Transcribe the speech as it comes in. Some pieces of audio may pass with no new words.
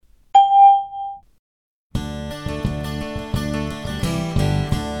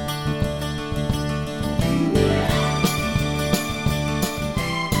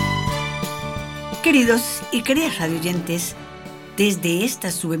Queridos y queridas radioyentes, desde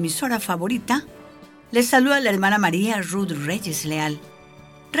esta su emisora favorita, les saluda la hermana María Ruth Reyes Leal,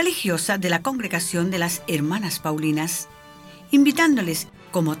 religiosa de la Congregación de las Hermanas Paulinas, invitándoles,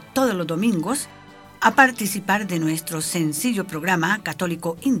 como todos los domingos, a participar de nuestro sencillo programa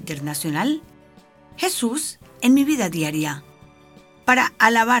católico internacional, Jesús en mi vida diaria, para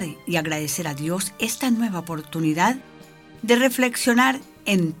alabar y agradecer a Dios esta nueva oportunidad de reflexionar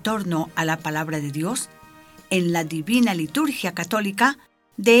en torno a la palabra de Dios en la divina liturgia católica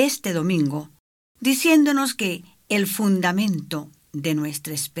de este domingo, diciéndonos que el fundamento de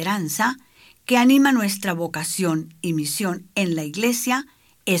nuestra esperanza, que anima nuestra vocación y misión en la Iglesia,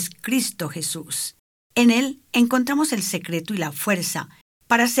 es Cristo Jesús. En Él encontramos el secreto y la fuerza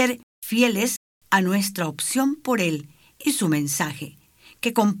para ser fieles a nuestra opción por Él y su mensaje,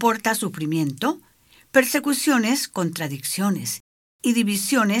 que comporta sufrimiento, persecuciones, contradicciones y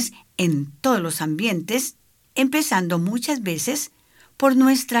divisiones en todos los ambientes, empezando muchas veces por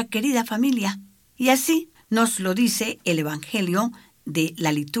nuestra querida familia. Y así nos lo dice el Evangelio de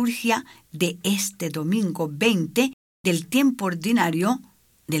la liturgia de este domingo 20 del tiempo ordinario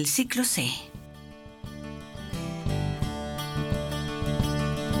del ciclo C.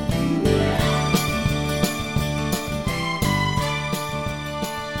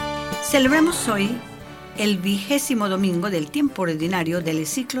 Celebramos hoy el 20º domingo del tiempo ordinario del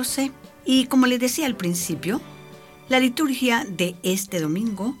ciclo C. Y como les decía al principio, la liturgia de este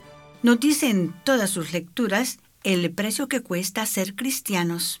domingo nos dice en todas sus lecturas el precio que cuesta ser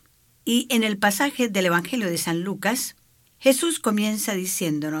cristianos. Y en el pasaje del Evangelio de San Lucas, Jesús comienza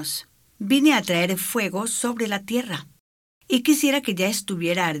diciéndonos: «Vine a traer fuego sobre la tierra, y quisiera que ya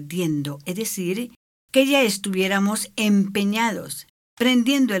estuviera ardiendo», es decir, que ya estuviéramos empeñados,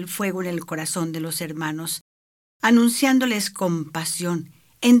 prendiendo el fuego en el corazón de los hermanos, anunciándoles con pasión,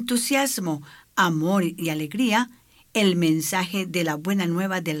 entusiasmo, amor y alegría el mensaje de la buena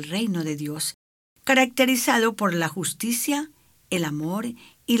nueva del reino de Dios, caracterizado por la justicia, el amor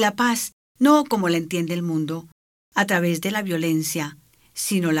y la paz, no como la entiende el mundo, a través de la violencia,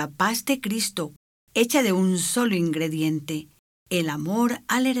 sino la paz de Cristo, hecha de un solo ingrediente, el amor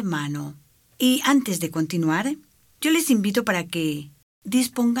al hermano. Y antes de continuar, yo les invito para que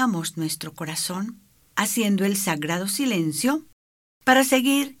dispongamos nuestro corazón haciendo el sagrado silencio para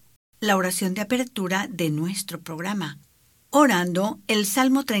seguir la oración de apertura de nuestro programa, orando el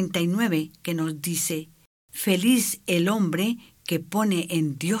Salmo 39 que nos dice: «Feliz el hombre que pone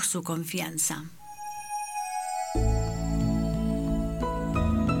en Dios su confianza».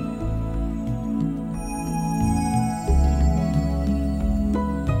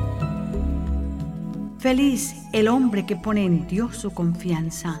 Feliz el hombre que pone en Dios su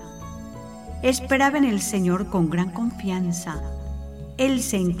confianza. Esperaba en el Señor con gran confianza. Él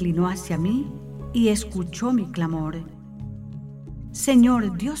se inclinó hacia mí y escuchó mi clamor.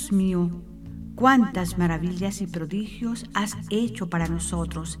 Señor Dios mío, cuántas maravillas y prodigios has hecho para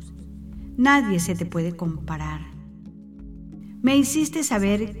nosotros. Nadie se te puede comparar. Me hiciste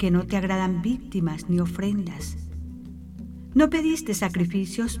saber que no te agradan víctimas ni ofrendas. No pediste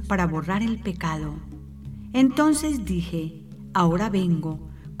sacrificios para borrar el pecado. Entonces dije: ahora vengo,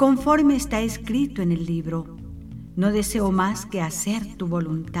 conforme está escrito en el libro. No deseo más que hacer tu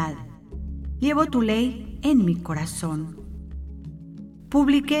voluntad. Llevo tu ley en mi corazón.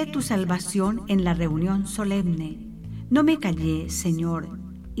 Publiqué tu salvación en la reunión solemne. No me callé, Señor,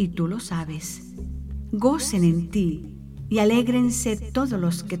 y tú lo sabes. Gocen en ti y alégrense todos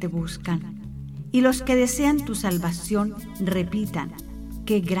los que te buscan. Y los que desean tu salvación repitan: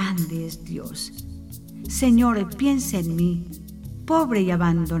 qué grande es Dios. Señor, piensa en mí, pobre y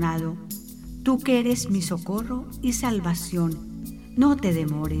abandonado. Tú que eres mi socorro y salvación, no te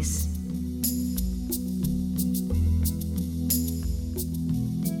demores.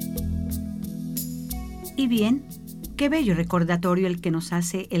 Y bien, qué bello recordatorio el que nos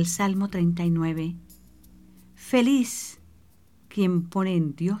hace el Salmo 39. Feliz quien pone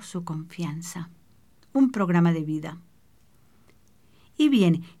en Dios su confianza. Un programa de vida. Y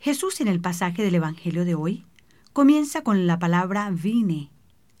bien, Jesús en el pasaje del Evangelio de hoy comienza con la palabra vine.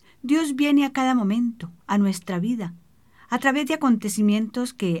 Dios viene a cada momento, a nuestra vida, a través de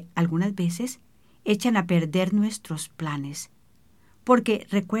acontecimientos que algunas veces echan a perder nuestros planes. Porque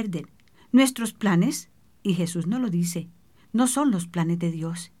recuerden, nuestros planes, y Jesús nos lo dice, no son los planes de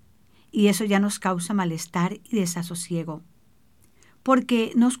Dios. Y eso ya nos causa malestar y desasosiego.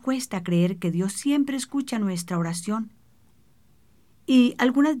 Porque nos cuesta creer que Dios siempre escucha nuestra oración. Y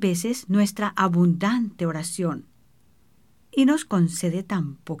algunas veces nuestra abundante oración. Y nos concede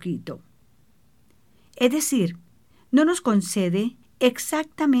tan poquito. Es decir, no nos concede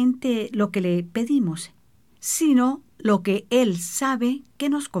exactamente lo que le pedimos, sino lo que Él sabe que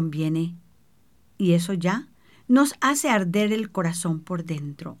nos conviene. Y eso ya nos hace arder el corazón por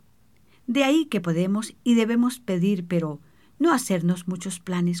dentro. De ahí que podemos y debemos pedir, pero no hacernos muchos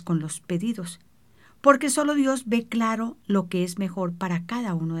planes con los pedidos, porque solo Dios ve claro lo que es mejor para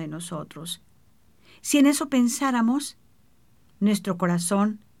cada uno de nosotros. Si en eso pensáramos, nuestro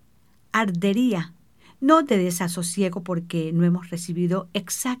corazón ardería, no de desasosiego porque no hemos recibido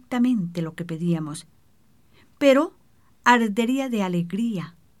exactamente lo que pedíamos, pero ardería de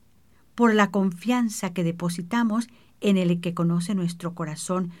alegría por la confianza que depositamos en el que conoce nuestro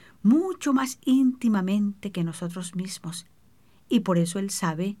corazón mucho más íntimamente que nosotros mismos. Y por eso Él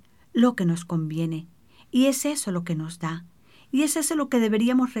sabe lo que nos conviene. Y es eso lo que nos da. Y es eso lo que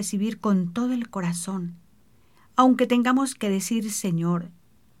deberíamos recibir con todo el corazón. Aunque tengamos que decir, Señor,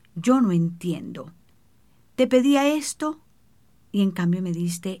 yo no entiendo. Te pedía esto y en cambio me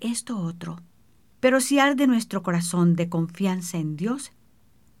diste esto otro. Pero si arde nuestro corazón de confianza en Dios,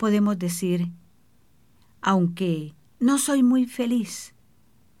 podemos decir, aunque no soy muy feliz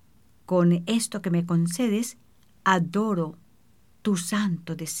con esto que me concedes, adoro tus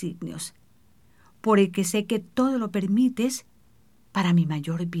santos designios, por el que sé que todo lo permites para mi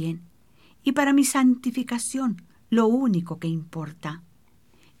mayor bien y para mi santificación, lo único que importa.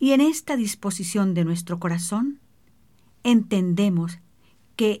 Y en esta disposición de nuestro corazón, entendemos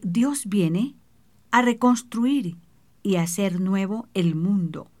que Dios viene a reconstruir y a hacer nuevo el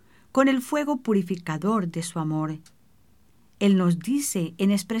mundo con el fuego purificador de su amor. Él nos dice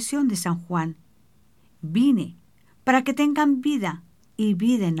en expresión de San Juan, vine para que tengan vida y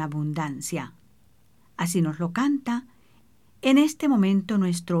vida en abundancia. Así nos lo canta en este momento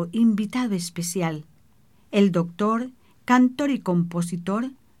nuestro invitado especial, el doctor, cantor y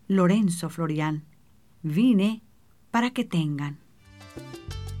compositor Lorenzo Florian. Vine para que tengan.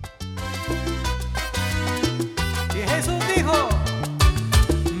 Y Jesús dijo,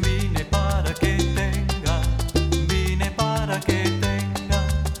 vine para que tengan, vine para que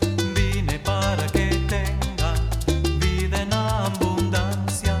tengan, vine para que tengan vida en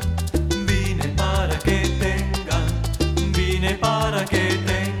abundancia, vine para que tengan, vine para que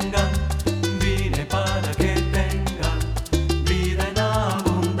tengan, vine para que tengan vida en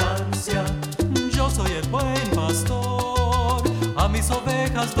abundancia. Yo soy el buen pastor, a mis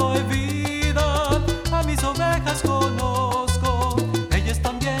ovejas doy vida, a mis ovejas conozco, ellas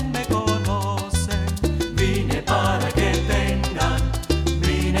también me conocen. Vine para que tengan,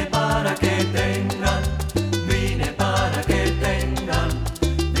 vine para que tengan, vine para que tengan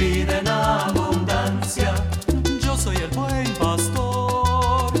vida en abundancia. Yo soy el buen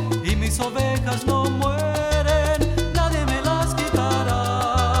pastor y mis ovejas no mueren, nadie me las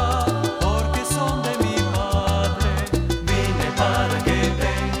quitará, porque son de mi Padre. Vine para que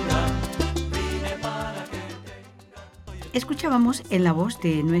tengan, vine para que tengan. Escuchábamos en la voz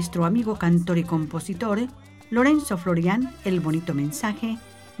de nuestro amigo cantor y compositor Lorenzo Florian el bonito mensaje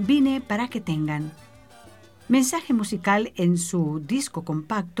Vine para que tengan. Mensaje musical en su disco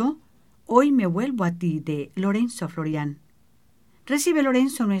compacto Hoy me vuelvo a ti de Lorenzo Florian. Recibe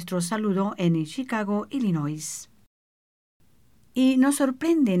Lorenzo nuestro saludo en Chicago, Illinois. Y nos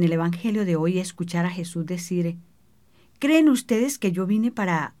sorprende en el Evangelio de hoy escuchar a Jesús decir, ¿creen ustedes que yo vine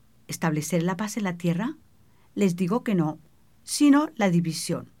para establecer la paz en la tierra? Les digo que no, sino la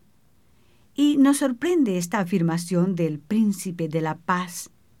división. Y nos sorprende esta afirmación del príncipe de la paz,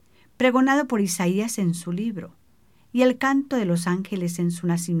 pregonado por Isaías en su libro, y el canto de los ángeles en su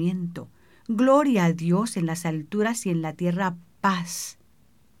nacimiento. Gloria a Dios en las alturas y en la tierra paz.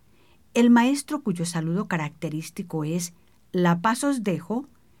 El maestro cuyo saludo característico es, la paz os dejo,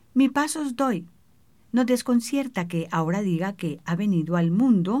 mi paz os doy. Nos desconcierta que ahora diga que ha venido al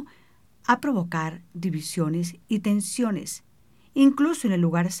mundo a provocar divisiones y tensiones, incluso en el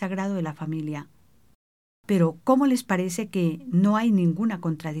lugar sagrado de la familia. Pero, ¿cómo les parece que no hay ninguna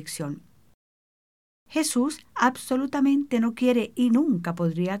contradicción? Jesús absolutamente no quiere y nunca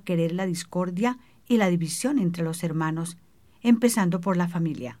podría querer la discordia y la división entre los hermanos, empezando por la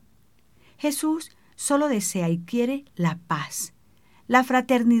familia. Jesús solo desea y quiere la paz, la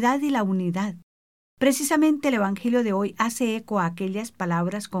fraternidad y la unidad. Precisamente el Evangelio de hoy hace eco a aquellas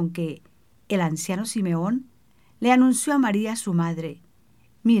palabras con que el anciano Simeón le anunció a María su madre,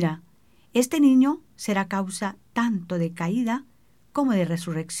 mira, este niño será causa tanto de caída como de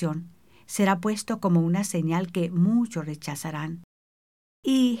resurrección. Será puesto como una señal que muchos rechazarán.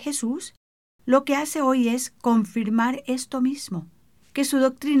 Y Jesús lo que hace hoy es confirmar esto mismo, que su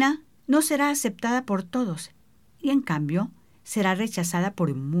doctrina no será aceptada por todos, y en cambio será rechazada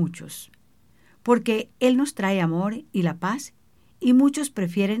por muchos, porque Él nos trae amor y la paz, y muchos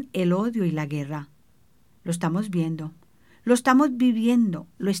prefieren el odio y la guerra. Lo estamos viendo, lo estamos viviendo,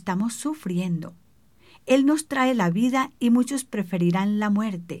 lo estamos sufriendo. Él nos trae la vida y muchos preferirán la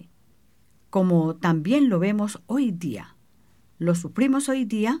muerte, como también lo vemos hoy día. Lo sufrimos hoy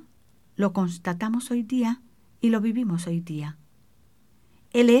día, lo constatamos hoy día y lo vivimos hoy día.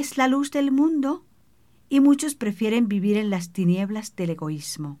 Él es la luz del mundo y muchos prefieren vivir en las tinieblas del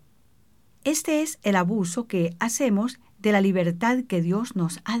egoísmo. Este es el abuso que hacemos de la libertad que Dios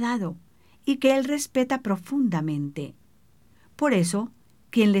nos ha dado y que Él respeta profundamente. Por eso,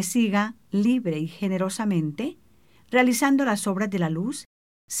 quien le siga libre y generosamente, realizando las obras de la luz,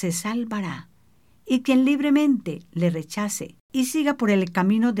 se salvará. Y quien libremente le rechace y siga por el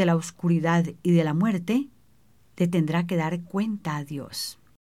camino de la oscuridad y de la muerte, le tendrá que dar cuenta a Dios.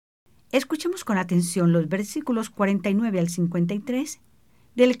 Escuchemos con atención los versículos 49 al 53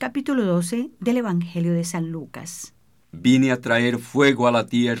 del capítulo 12 del Evangelio de San Lucas. Vine a traer fuego a la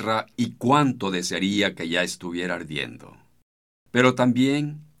tierra y cuánto desearía que ya estuviera ardiendo. Pero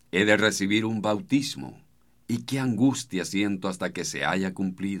también he de recibir un bautismo, y qué angustia siento hasta que se haya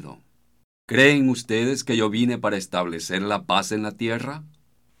cumplido. ¿Creen ustedes que yo vine para establecer la paz en la tierra?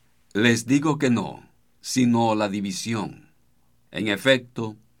 Les digo que no, sino la división. En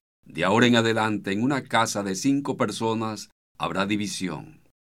efecto, de ahora en adelante en una casa de 5 personas habrá división.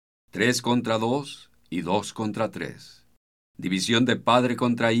 3 contra 2 y 2 contra 3. División de padre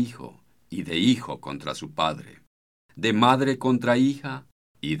contra hijo y de hijo contra su padre. De madre contra hija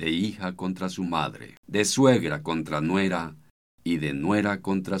y de hija contra su madre. De suegra contra nuera y de nuera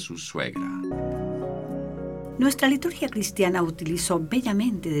contra su suegra. Nuestra liturgia cristiana utilizó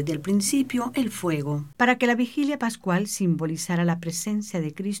bellamente desde el principio el fuego para que la vigilia pascual simbolizara la presencia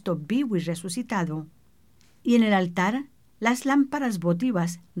de Cristo vivo y resucitado. Y en el altar, las lámparas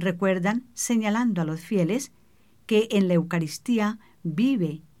votivas recuerdan, señalando a los fieles, que en la Eucaristía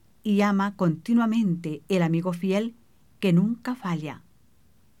vive y ama continuamente el amigo fiel que nunca falla.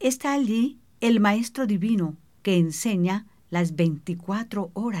 Está allí el Maestro Divino que enseña las 24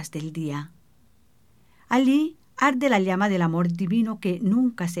 horas del día. Allí arde la llama del amor divino que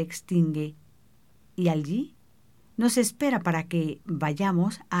nunca se extingue, y allí nos espera para que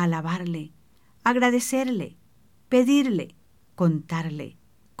vayamos a alabarle, agradecerle, pedirle, contarle,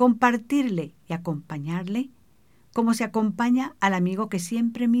 compartirle y acompañarle, como se acompaña al amigo que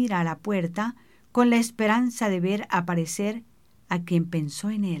siempre mira a la puerta con la esperanza de ver aparecer a quien pensó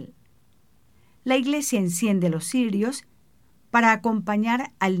en él. La Iglesia enciende los cirios para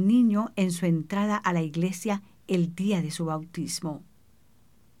acompañar al niño en su entrada a la iglesia el día de su bautismo.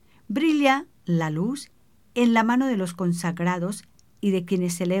 Brilla la luz en la mano de los consagrados y de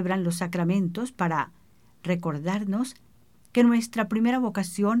quienes celebran los sacramentos para recordarnos que nuestra primera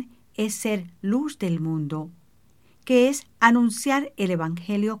vocación es ser luz del mundo, que es anunciar el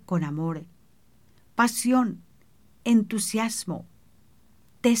Evangelio con amor, pasión, entusiasmo,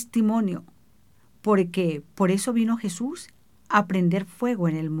 testimonio, porque por eso vino Jesús a prender fuego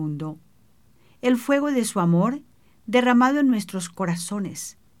en el mundo, el fuego de su amor derramado en nuestros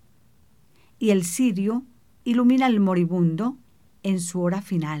corazones. Y el cirio ilumina al moribundo en su hora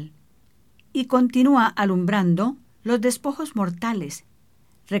final y continúa alumbrando los despojos mortales,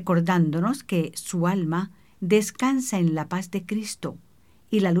 recordándonos que su alma descansa en la paz de Cristo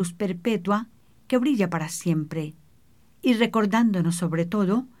y la luz perpetua que brilla para siempre, y recordándonos sobre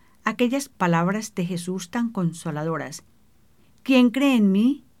todo aquellas palabras de Jesús tan consoladoras: quien cree en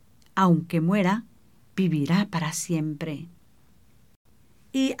mí, aunque muera, vivirá para siempre.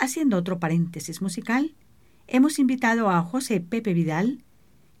 Y haciendo otro paréntesis musical, hemos invitado a José Pepe Vidal,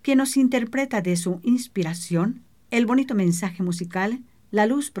 que nos interpreta de su inspiración el bonito mensaje musical La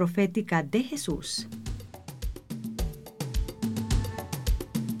luz profética de Jesús.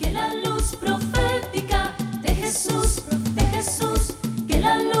 Que la luz profética de Jesús, que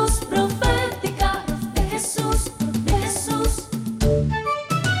la luz profética de Jesús,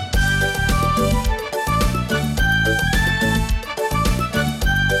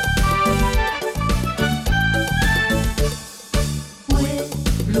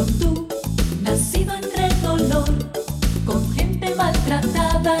 Pueblo tú, nacido entre el dolor, con gente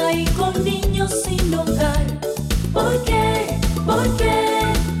maltratada y con niños sin hogar. ¿Por qué? ¿Por qué?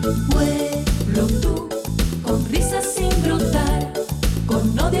 Pueblo tú, con risas sin brotar,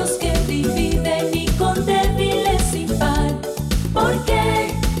 con odios que dividen y con débiles sin pan. ¿Por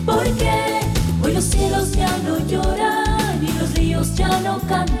qué? ¿Por qué? Hoy los cielos ya no lloran y los ríos ya no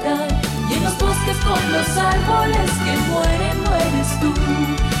cantan, y en los bosques con los árboles que mueren, mueres tú.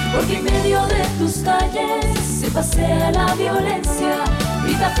 Porque en medio de tus calles se pasea la violencia,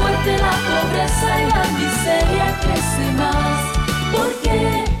 grita fuerte la pobreza y la miseria crece más. ¿Por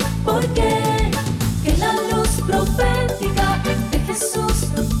qué? ¿Por qué? Que la luz profética de Jesús,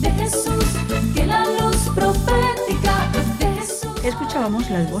 que la luz profética de Jesús. Escuchábamos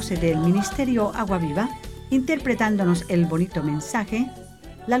las voces del Ministerio Agua Viva interpretándonos el bonito mensaje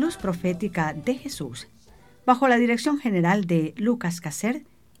La luz profética de Jesús, bajo la dirección general de Lucas Caser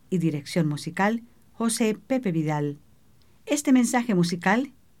y dirección musical José Pepe Vidal. Este mensaje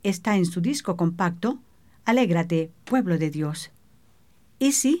musical está en su disco compacto Alégrate, pueblo de Dios.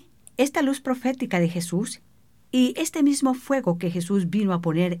 Y sí, esta luz profética de Jesús y este mismo fuego que Jesús vino a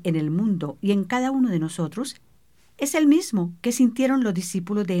poner en el mundo y en cada uno de nosotros es el mismo que sintieron los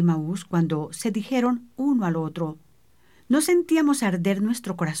discípulos de Emaús cuando se dijeron uno al otro: ¿no sentíamos arder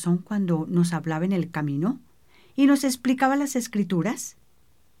nuestro corazón cuando nos hablaba en el camino y nos explicaba las Escrituras?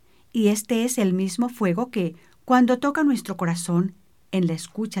 Y este es el mismo fuego que, cuando toca nuestro corazón en la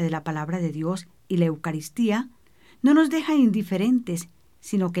escucha de la palabra de Dios y la Eucaristía, no nos deja indiferentes,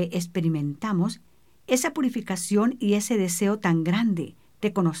 sino que experimentamos esa purificación y ese deseo tan grande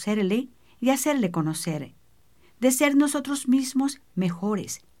de conocerle y hacerle conocer, de ser nosotros mismos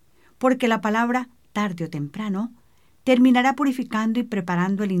mejores, porque la palabra, tarde o temprano, terminará purificando y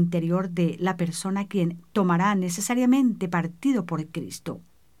preparando el interior de la persona quien tomará necesariamente partido por Cristo.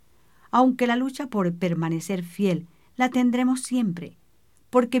 Aunque la lucha por permanecer fiel la tendremos siempre,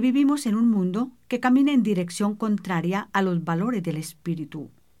 porque vivimos en un mundo que camina en dirección contraria a los valores del Espíritu.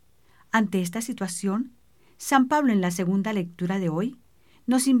 Ante esta situación, San Pablo en la segunda lectura de hoy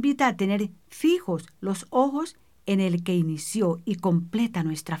nos invita a tener fijos los ojos en el que inició y completa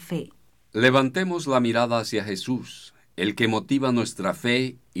nuestra fe. Levantemos la mirada hacia Jesús, el que motiva nuestra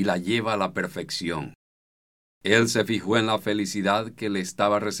fe y la lleva a la perfección. Él se fijó en la felicidad que le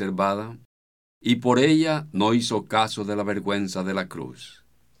estaba reservada y por ella no hizo caso de la vergüenza de la cruz,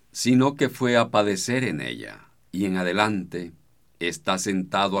 sino que fue a padecer en ella, y en adelante está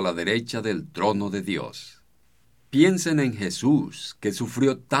sentado a la derecha del trono de Dios. Piensen en Jesús, que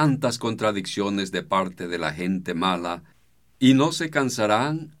sufrió tantas contradicciones de parte de la gente mala, y no se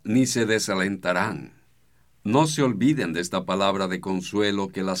cansarán ni se desalentarán. No se olviden de esta palabra de consuelo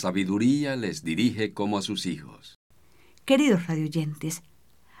que la sabiduría les dirige como a sus hijos. Queridos radioyentes,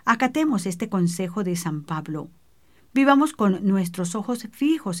 acatemos este consejo de San Pablo. Vivamos con nuestros ojos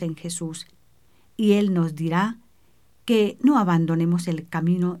fijos en Jesús, y Él nos dirá que no abandonemos el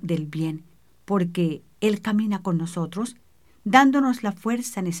camino del bien, porque Él camina con nosotros, dándonos la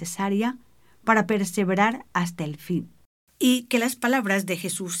fuerza necesaria para perseverar hasta el fin. Y que las palabras de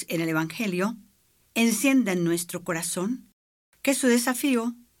Jesús en el Evangelio enciendan nuestro corazón, que su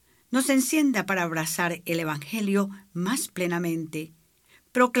desafío nos encienda para abrazar el Evangelio más plenamente,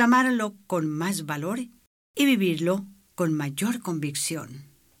 proclamarlo con más valor y vivirlo con mayor convicción.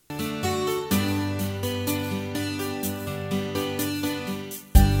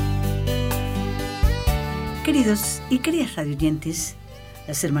 Queridos y queridas radioyentes,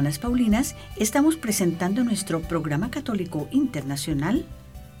 las hermanas Paulinas estamos presentando nuestro programa católico internacional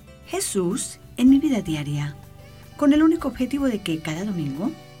Jesús en mi vida diaria, con el único objetivo de que cada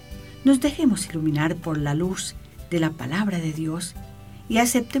domingo nos dejemos iluminar por la luz de la palabra de Dios y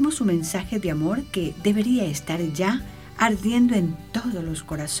aceptemos su mensaje de amor que debería estar ya ardiendo en todos los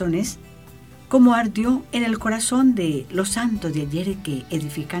corazones, como ardió en el corazón de los santos de ayer que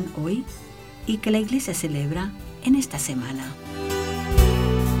edifican hoy y que la Iglesia celebra en esta semana.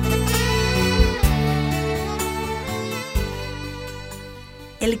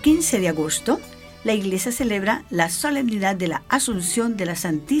 El 15 de agosto, la Iglesia celebra la solemnidad de la Asunción de la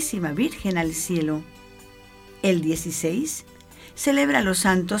Santísima Virgen al cielo. El 16 celebra a los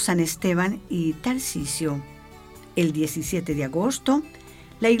santos San Esteban y Tarcisio. El 17 de agosto,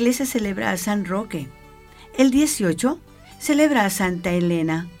 la Iglesia celebra a San Roque. El 18 celebra a Santa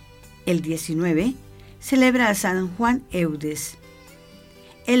Elena. El 19 celebra a San Juan Eudes.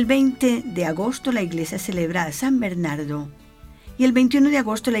 El 20 de agosto, la Iglesia celebra a San Bernardo. Y el 21 de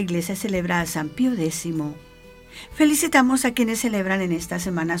agosto la Iglesia celebra a San Pío X. Felicitamos a quienes celebran en esta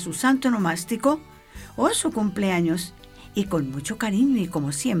semana su santo nomástico o su cumpleaños. Y con mucho cariño y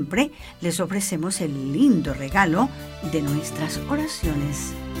como siempre, les ofrecemos el lindo regalo de nuestras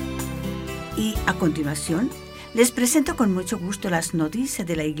oraciones. Y a continuación, les presento con mucho gusto las noticias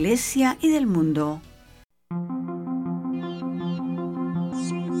de la Iglesia y del mundo.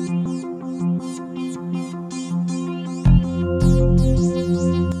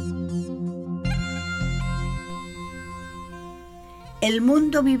 El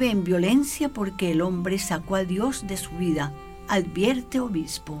mundo vive en violencia porque el hombre sacó a Dios de su vida, advierte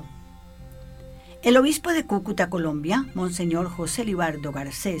obispo. El obispo de Cúcuta, Colombia, Monseñor José Libardo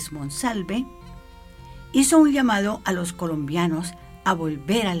Garcés Monsalve, hizo un llamado a los colombianos a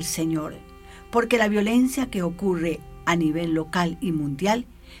volver al Señor, porque la violencia que ocurre a nivel local y mundial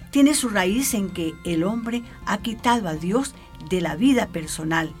tiene su raíz en que el hombre ha quitado a Dios de la vida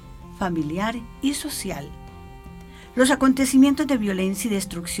personal, familiar y social. Los acontecimientos de violencia y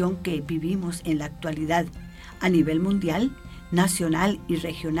destrucción que vivimos en la actualidad a nivel mundial, nacional y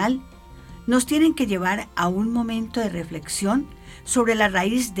regional, nos tienen que llevar a un momento de reflexión sobre la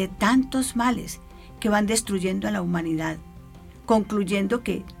raíz de tantos males que van destruyendo a la humanidad, concluyendo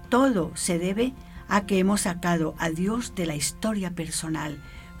que todo se debe a que hemos sacado a Dios de la historia personal,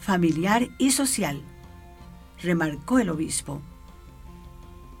 familiar y social, remarcó el obispo.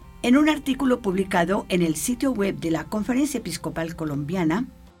 En un artículo publicado en el sitio web de la Conferencia Episcopal Colombiana,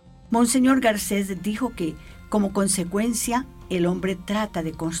 Monseñor Garcés dijo que, como consecuencia, el hombre trata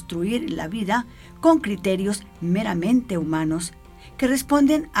de construir la vida con criterios meramente humanos que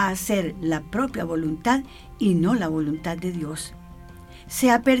responden a hacer la propia voluntad y no la voluntad de Dios.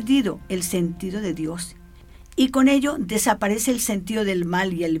 Se ha perdido el sentido de Dios y con ello desaparece el sentido del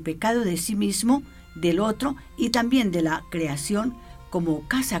mal y el pecado de sí mismo, del otro y también de la creación como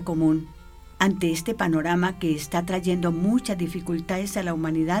casa común. Ante este panorama que está trayendo muchas dificultades a la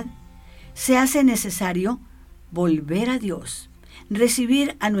humanidad, se hace necesario volver a Dios,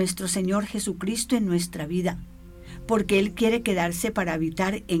 recibir a nuestro Señor Jesucristo en nuestra vida, porque Él quiere quedarse para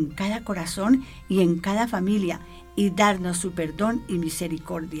habitar en cada corazón y en cada familia y darnos su perdón y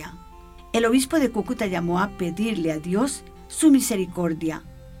misericordia. El obispo de Cúcuta llamó a pedirle a Dios su misericordia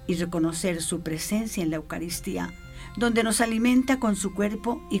y reconocer su presencia en la Eucaristía, donde nos alimenta con su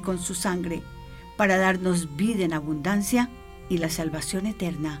cuerpo y con su sangre, para darnos vida en abundancia y la salvación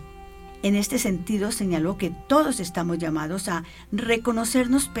eterna. En este sentido señaló que todos estamos llamados a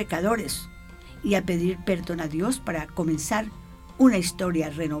reconocernos pecadores y a pedir perdón a Dios para comenzar una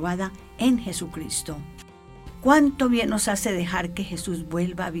historia renovada en Jesucristo. Cuánto bien nos hace dejar que Jesús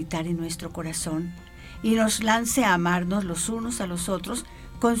vuelva a habitar en nuestro corazón y nos lance a amarnos los unos a los otros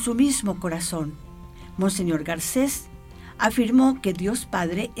con su mismo corazón. Monseñor Garcés afirmó que Dios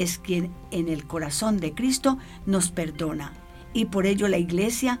Padre es quien en el corazón de Cristo nos perdona y por ello la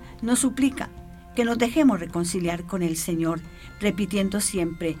Iglesia nos suplica que nos dejemos reconciliar con el Señor, repitiendo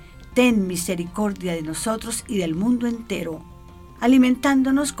siempre: ten misericordia de nosotros y del mundo entero,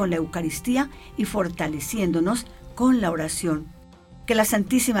 alimentándonos con la Eucaristía y fortaleciéndonos con la oración. Que la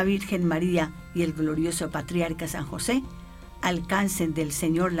Santísima Virgen María y el glorioso Patriarca San José alcancen del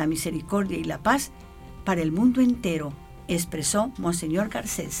Señor la misericordia y la paz para el mundo entero, expresó Monseñor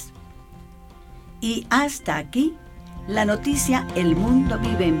Garcés. Y hasta aquí la noticia: el mundo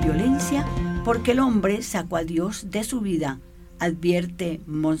vive en violencia porque el hombre sacó a Dios de su vida, advierte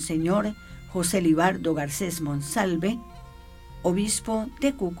Monseñor José Libardo Garcés Monsalve, obispo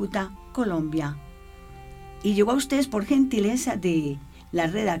de Cúcuta, Colombia. Y llegó a ustedes por gentileza de la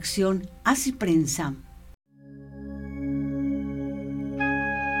redacción Así Prensa.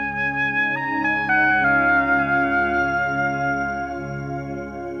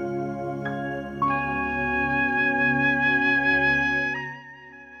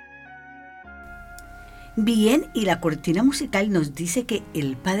 Bien, y la cortina musical nos dice que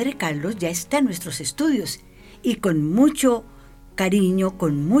el Padre Carlos ya está en nuestros estudios y con mucho cariño,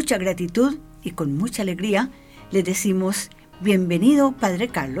 con mucha gratitud y con mucha alegría le decimos: bienvenido, Padre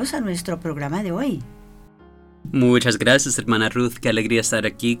Carlos, a nuestro programa de hoy. Muchas gracias, hermana Ruth, qué alegría estar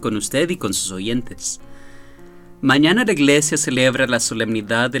aquí con usted y con sus oyentes. Mañana la Iglesia celebra la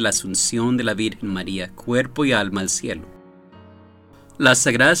solemnidad de la Asunción de la Virgen María, cuerpo y alma al cielo. Las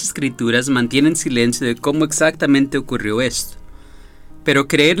Sagradas Escrituras mantienen silencio de cómo exactamente ocurrió esto, pero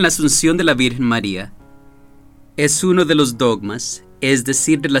creer en la Asunción de la Virgen María es uno de los dogmas, es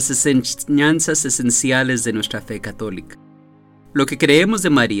decir, de las enseñanzas esenciales de nuestra fe católica. Lo que creemos de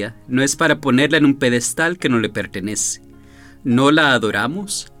María no es para ponerla en un pedestal que no le pertenece. No la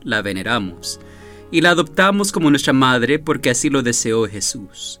adoramos, la veneramos, y la adoptamos como nuestra madre porque así lo deseó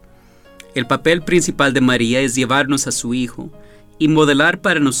Jesús. El papel principal de María es llevarnos a su Hijo y modelar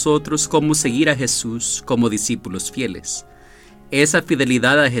para nosotros cómo seguir a Jesús como discípulos fieles. Esa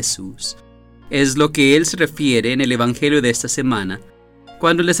fidelidad a Jesús es lo que Él se refiere en el Evangelio de esta semana,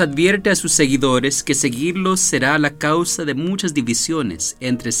 cuando les advierte a sus seguidores que seguirlos será la causa de muchas divisiones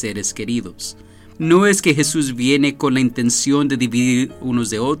entre seres queridos. No es que Jesús viene con la intención de dividir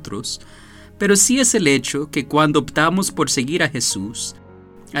unos de otros, pero sí es el hecho que cuando optamos por seguir a Jesús,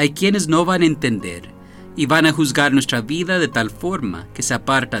 hay quienes no van a entender y van a juzgar nuestra vida de tal forma que se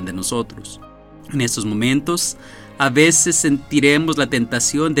apartan de nosotros. En estos momentos, a veces sentiremos la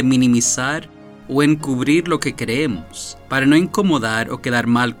tentación de minimizar o encubrir lo que creemos para no incomodar o quedar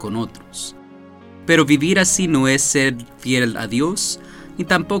mal con otros. Pero vivir así no es ser fiel a Dios, ni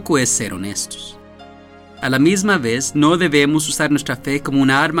tampoco es ser honestos. A la misma vez, no debemos usar nuestra fe como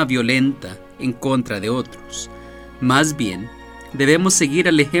una arma violenta en contra de otros. Más bien, debemos seguir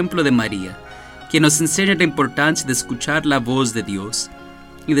el ejemplo de María, quien nos enseña la importancia de escuchar la voz de Dios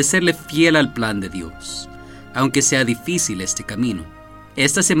y de serle fiel al plan de Dios, aunque sea difícil este camino.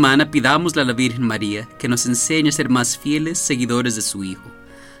 Esta semana pidamosle a la Virgen María que nos enseñe a ser más fieles seguidores de su Hijo.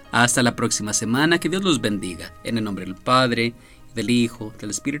 Hasta la próxima semana, que Dios los bendiga. En el nombre del Padre, del Hijo, del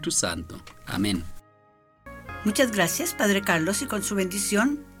Espíritu Santo. Amén. Muchas gracias, Padre Carlos, y con su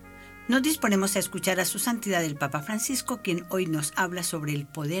bendición nos disponemos a escuchar a su santidad el Papa Francisco, quien hoy nos habla sobre el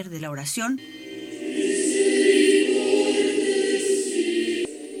poder de la oración.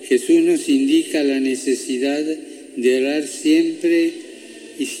 Jesús nos indica la necesidad de orar siempre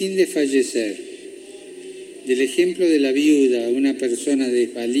y sin desfallecer. Del ejemplo de la viuda, una persona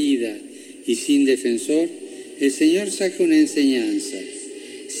desvalida y sin defensor, el Señor saca una enseñanza.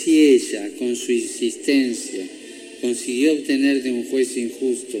 Si ella, con su insistencia, consiguió obtener de un juez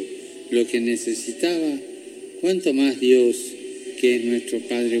injusto lo que necesitaba, cuánto más Dios, que es nuestro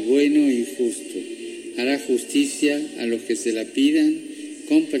Padre bueno y justo, hará justicia a los que se la pidan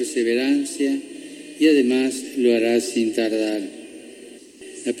con perseverancia y además lo hará sin tardar.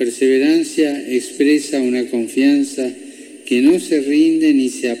 La perseverancia expresa una confianza que no se rinde ni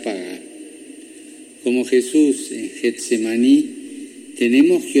se apaga. Como Jesús en Getsemaní,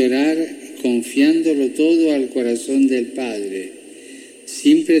 tenemos que orar confiándolo todo al corazón del Padre,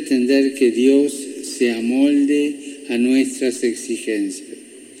 sin pretender que Dios se amolde a nuestras exigencias,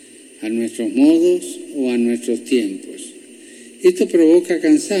 a nuestros modos o a nuestros tiempos. Esto provoca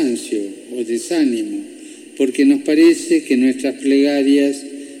cansancio o desánimo, porque nos parece que nuestras plegarias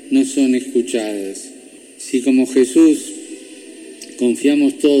no son escuchadas. Si como Jesús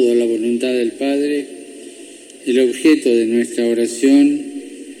confiamos todo a la voluntad del Padre, el objeto de nuestra oración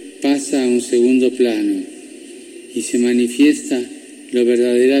pasa a un segundo plano y se manifiesta lo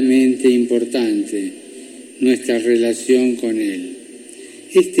verdaderamente importante, nuestra relación con Él.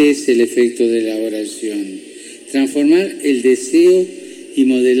 Este es el efecto de la oración, transformar el deseo y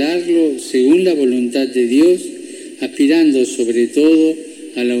modelarlo según la voluntad de Dios, aspirando sobre todo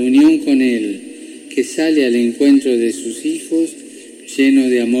a la unión con Él, que sale al encuentro de sus hijos lleno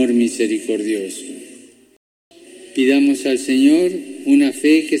de amor misericordioso. Pidamos al Señor una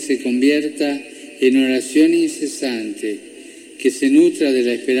fe que se convierta en oración incesante, que se nutra de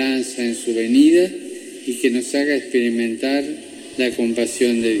la esperanza en su venida y que nos haga experimentar la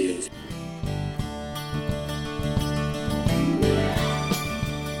compasión de Dios.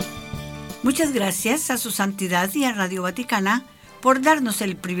 Muchas gracias a su santidad y a Radio Vaticana por darnos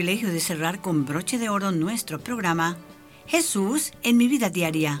el privilegio de cerrar con broche de oro nuestro programa Jesús en mi vida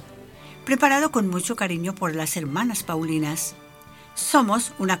diaria, preparado con mucho cariño por las hermanas Paulinas.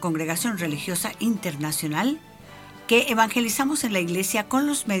 Somos una congregación religiosa internacional que evangelizamos en la Iglesia con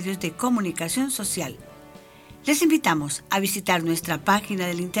los medios de comunicación social. Les invitamos a visitar nuestra página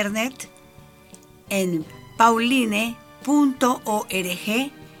del internet en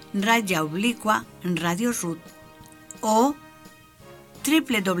pauline.org/Radio Ruth o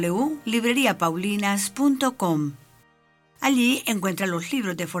www.libreriapaulinas.com. Allí encuentra los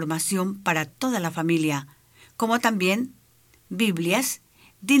libros de formación para toda la familia, como también Biblias,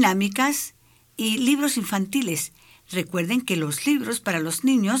 dinámicas y libros infantiles. Recuerden que los libros para los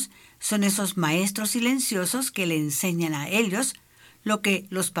niños son esos maestros silenciosos que le enseñan a ellos lo que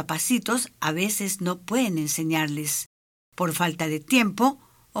los papacitos a veces no pueden enseñarles, por falta de tiempo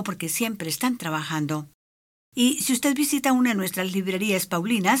o porque siempre están trabajando. Y si usted visita una de nuestras librerías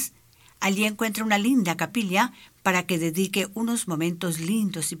paulinas, allí encuentra una linda capilla para que dedique unos momentos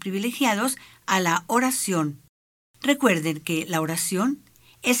lindos y privilegiados a la oración. Recuerden que la oración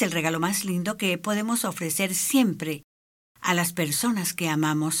es el regalo más lindo que podemos ofrecer siempre a las personas que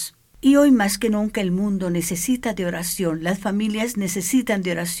amamos. Y hoy más que nunca el mundo necesita de oración, las familias necesitan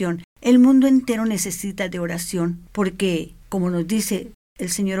de oración, el mundo entero necesita de oración, porque, como nos dice el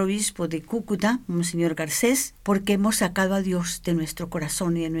señor obispo de Cúcuta, Monseñor Garcés, porque hemos sacado a Dios de nuestro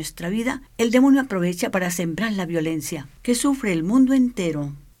corazón y de nuestra vida, el demonio aprovecha para sembrar la violencia que sufre el mundo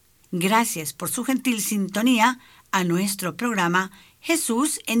entero. Gracias por su gentil sintonía a nuestro programa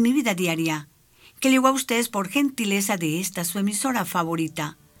Jesús en mi vida diaria, que llegó a ustedes por gentileza de esta su emisora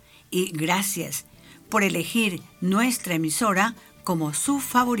favorita. Y gracias por elegir nuestra emisora como su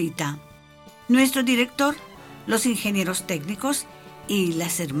favorita. Nuestro director, los ingenieros técnicos y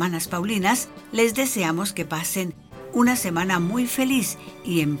las hermanas Paulinas, les deseamos que pasen una semana muy feliz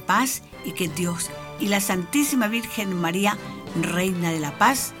y en paz, y que Dios y la Santísima Virgen María, Reina de la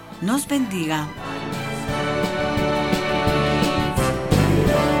Paz, nos bendiga.